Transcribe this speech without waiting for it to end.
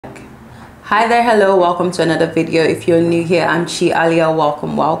Hi there, hello, welcome to another video. If you're new here, I'm Chii, Alia,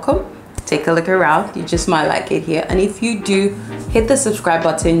 welcome. Take a look around, you just might like it here. And if you do, hit the subscribe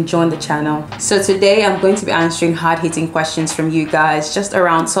button, join the channel. So today I'm going to be answering hard-hitting questions from you guys just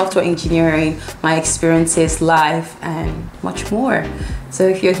around software engineering, my experiences, life, and much more. So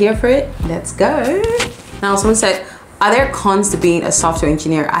if you're here for it, let's go. Now someone said, are there cons to being a software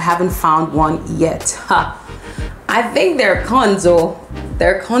engineer? I haven't found one yet. I think there are cons, or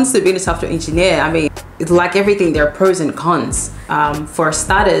there are cons to being a software engineer. I mean, it's like everything, there are pros and cons. For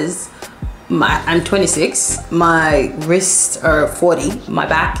starters, I'm 26, my wrists are 40, my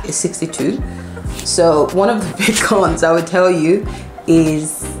back is 62. So one of the big cons I would tell you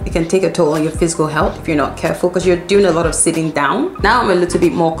is it can take a toll on your physical health if you're not careful, because you're doing a lot of sitting down. Now I'm a little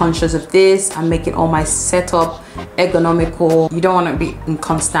bit more conscious of this. I'm making all my setup ergonomical. You don't want to be in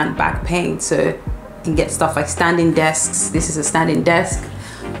constant back pain, so you can get stuff like standing desks. This is a standing desk.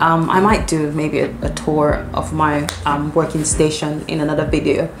 I might do maybe a tour of my working station in another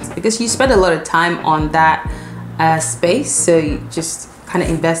video, because you spend a lot of time on that space, so you just kind of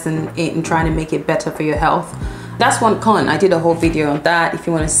invest in trying to make it better for your health. That's one con. I did a whole video on that. If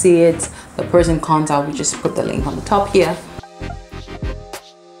you want to see it, the pros and cons, I will just put the link on the top here.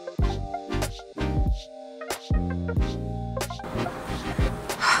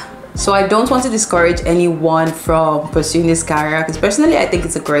 So I don't want to discourage anyone from pursuing this career, because personally I think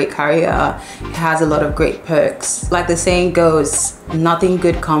it's a great career. It has a lot of great perks. Like the saying goes, nothing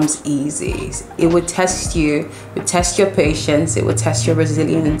good comes easy. It would test you, it would test your patience, it would test your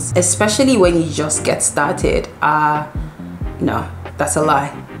resilience, especially when you just get started. No, that's a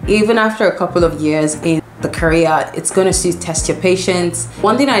lie. Even after a couple of years in the career, it's going to test your patience.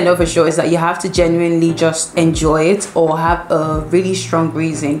 One thing I know for sure is that you have to genuinely just enjoy it, or have a really strong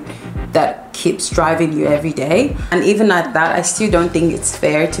reason that keeps driving you every day. And even at that, I still don't think it's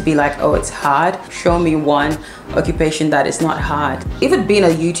fair to be like, oh, it's hard. Show me one occupation that is not hard. Even being a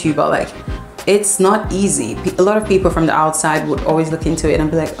YouTuber, like, it's not easy. A lot of people from the outside would always look into it and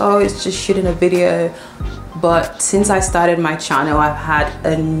be like, oh, it's just shooting a video. But since I started my channel, I've had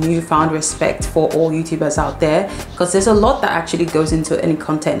a newfound respect for all YouTubers out there, because there's a lot that actually goes into any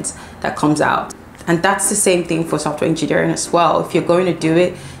content that comes out. And that's the same thing for software engineering as well. If you're going to do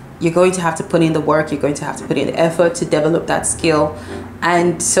it, you're going to have to put in the work, you're going to have to put in the effort to develop that skill.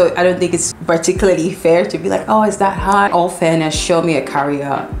 And so I don't think it's particularly fair to be like, oh, is that hard? All fairness, show me a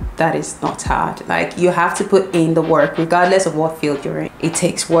career that is not hard. Like, you have to put in the work regardless of what field you're in. It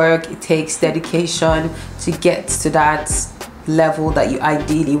takes work, it takes dedication to get to that level that you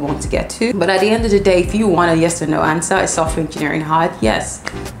ideally want to get to. But at the end of the day, if you want a yes or no answer, is software engineering hard? Yes,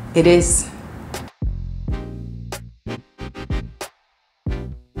 it is.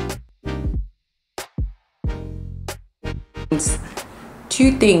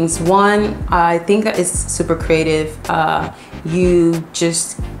 Two things. One, I think that it's super creative. You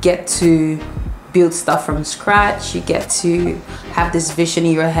just get to build stuff from scratch. You get to have this vision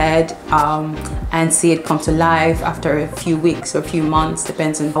in your head and see it come to life after a few weeks or a few months,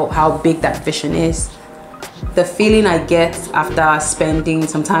 depends on how big that vision is. The feeling I get after spending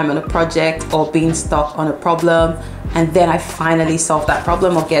some time on a project or being stuck on a problem, and then I finally solve that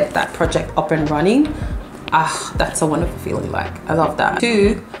problem or get that project up and running, that's a wonderful feeling. Like, I love that.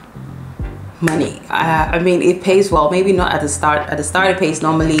 Two, money. I mean, it pays well. Maybe not at the start. At the start it pays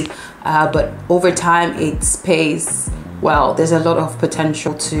normally, but over time it pays well. There's a lot of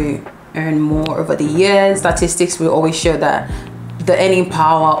potential to earn more over the years. Statistics will always show that the earning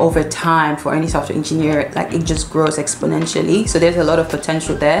power over time for any software engineer, like, it just grows exponentially. So there's a lot of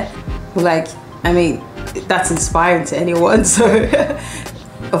potential there. Like, I mean, that's inspiring to anyone. So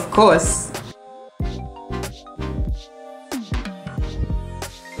of course.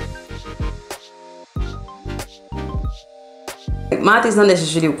 Math is not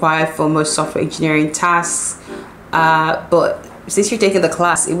necessarily required for most software engineering tasks, but since you're taking the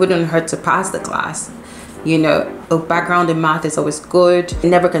class, it wouldn't hurt to pass the class. You know, a background in math is always good.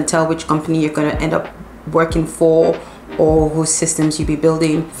 You never can tell which company you're going to end up working for or whose systems you'll be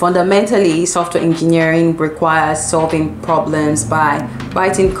building. Fundamentally, software engineering requires solving problems by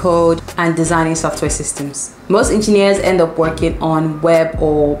writing code and designing software systems. Most engineers end up working on web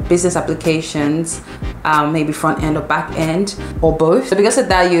or business applications, maybe front end or back end or both. So because of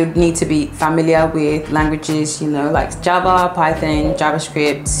that, you need to be familiar with languages, you know, like Java, Python,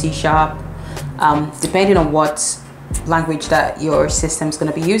 JavaScript, C#, depending on what language that your system is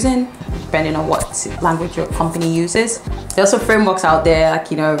going to be using, depending on what language your company uses. There's also frameworks out there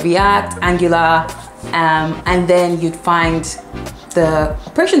like, you know, React, Angular, and then you'd find the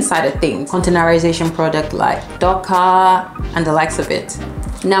operation side of things, containerization product like Docker and the likes of it.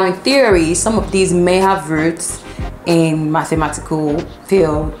 Now in theory, some of these may have roots in mathematical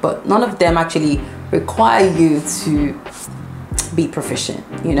field, but none of them actually require you to be proficient,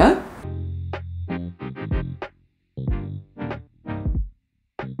 you know?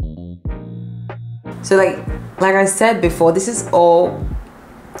 So like I said before, this is all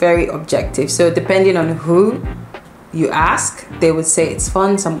very objective. So depending on who you ask, they would say it's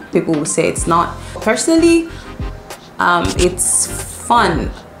fun. Some people will say it's not. Personally, it's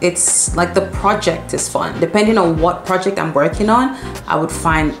fun. It's like the project is fun. Depending on what project I'm working on, I would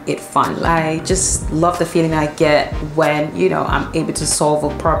find it fun. I just love the feeling I get when, you know, I'm able to solve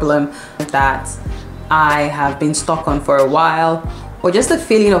a problem that I have been stuck on for a while, or just the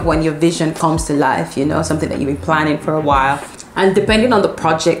feeling of when your vision comes to life, you know, something that you've been planning for a while. And depending on the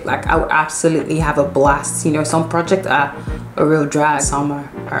project, like I would absolutely have a blast. You know, some projects are a real drag, some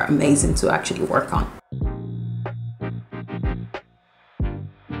are amazing to actually work on.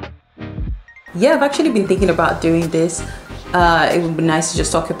 Yeah, I've actually been thinking about doing this. It would be nice to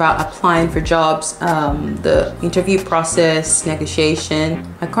just talk about applying for jobs, the interview process, negotiation.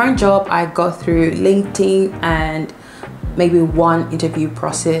 My current job, I got through LinkedIn and maybe one interview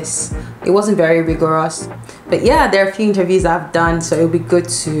process. It wasn't very rigorous, but yeah, there are a few interviews I've done, so it'll be good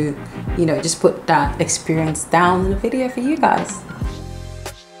to, you know, just put that experience down in a video for you guys.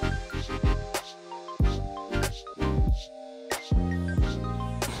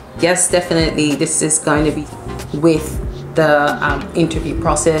 Yes, definitely this is going to be with the interview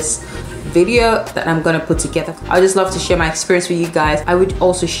process video that I'm gonna put together. I just love to share my experience with you guys. I would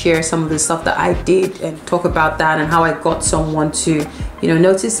also share some of the stuff that I did and talk about that and how I got someone to, you know,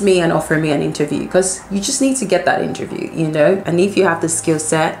 notice me and offer me an interview, because you just need to get that interview, you know, and if you have the skill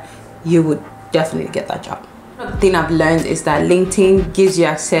set, you would definitely get that job. Another thing I've learned is that LinkedIn gives you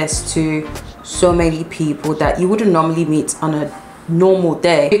access to so many people that you wouldn't normally meet on a normal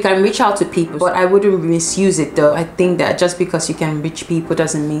day. You can reach out to people, but I wouldn't misuse it though. I think that just because you can reach people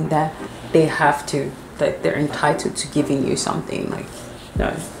doesn't mean that they have to, that they're entitled to giving you something. Like,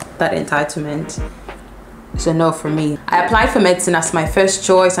 no, that entitlement is a no for me. I applied for medicine as my first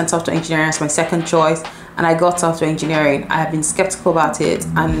choice and software engineering as my second choice, and I got software engineering. I have been skeptical about it,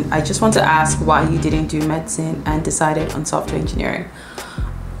 and I just want to ask why you didn't do medicine and decided on software engineering.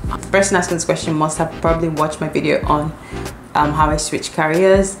 The person asking this question must have probably watched my video on how I switched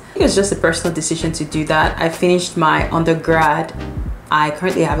careers. It was just a personal decision to do that. I finished my undergrad. I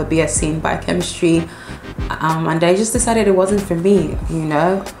currently have a BSc in biochemistry, and I just decided it wasn't for me, you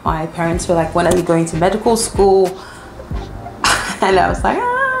know. My parents were like, when are you going to medical school? And I was like,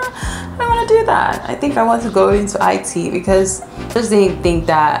 I don't want to do that. I think I want to go into IT, because I just didn't think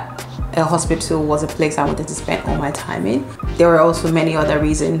that a hospital was a place I wanted to spend all my time in. There were also many other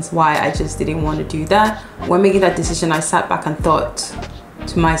reasons why I just didn't want to do that. When making that decision, I sat back and thought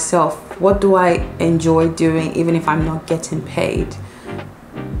to myself, what do I enjoy doing even if I'm not getting paid?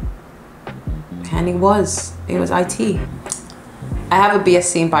 And it was IT. I have a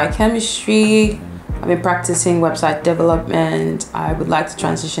BSc in biochemistry. I've been practicing website development. I would like to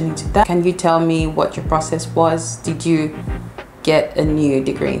transition into that. Can you tell me what your process was? Did you get a new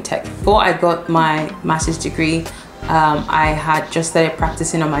degree in tech? Before I got my master's degree, I had just started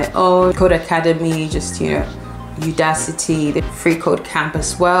practicing on my own. Code Academy, just, you know, Udacity, the free code camp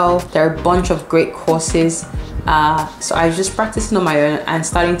as well. There are a bunch of great courses. So I was just practicing on my own and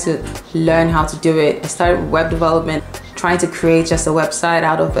starting to learn how to do it. I started with web development, trying to create just a website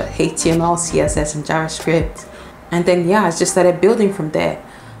out of HTML, CSS, and JavaScript. And then, yeah, I just started building from there.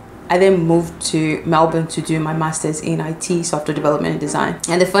 I then moved to Melbourne to do my master's in IT, software development and design.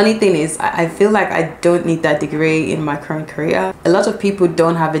 And the funny thing is, I feel like I don't need that degree in my current career. A lot of people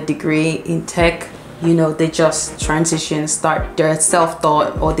don't have a degree in tech. You know, they just transition, start their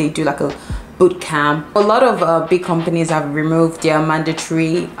self-taught, or they do like a boot camp. A lot of big companies have removed their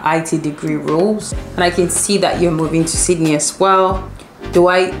mandatory IT degree rules. And I can see that you're moving to Sydney as well. Do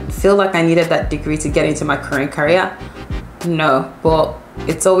I feel like I needed that degree to get into my current career? No, but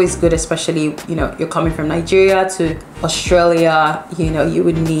it's always good, especially, you know, you're coming from Nigeria to Australia, you know, you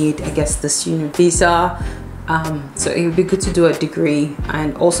would need, I guess, the student visa. So it would be good to do a degree.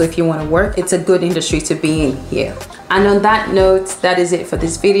 And also, if you want to work, it's a good industry to be in here. And on that note, that is it for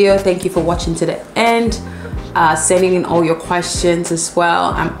this video. Thank you for watching to the end, sending in all your questions as well.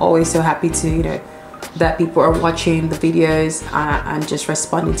 I'm always so happy to, you know, that people are watching the videos and just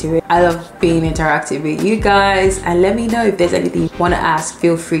responding to it. I love being interactive with you guys, and let me know if there's anything you want to ask.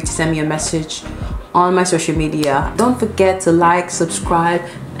 Feel free to send me a message on my social media. Don't forget to like, subscribe,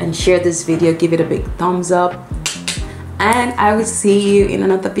 and share this video. Give it a big thumbs up, and I will see you in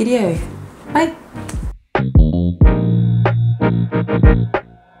another video. Bye.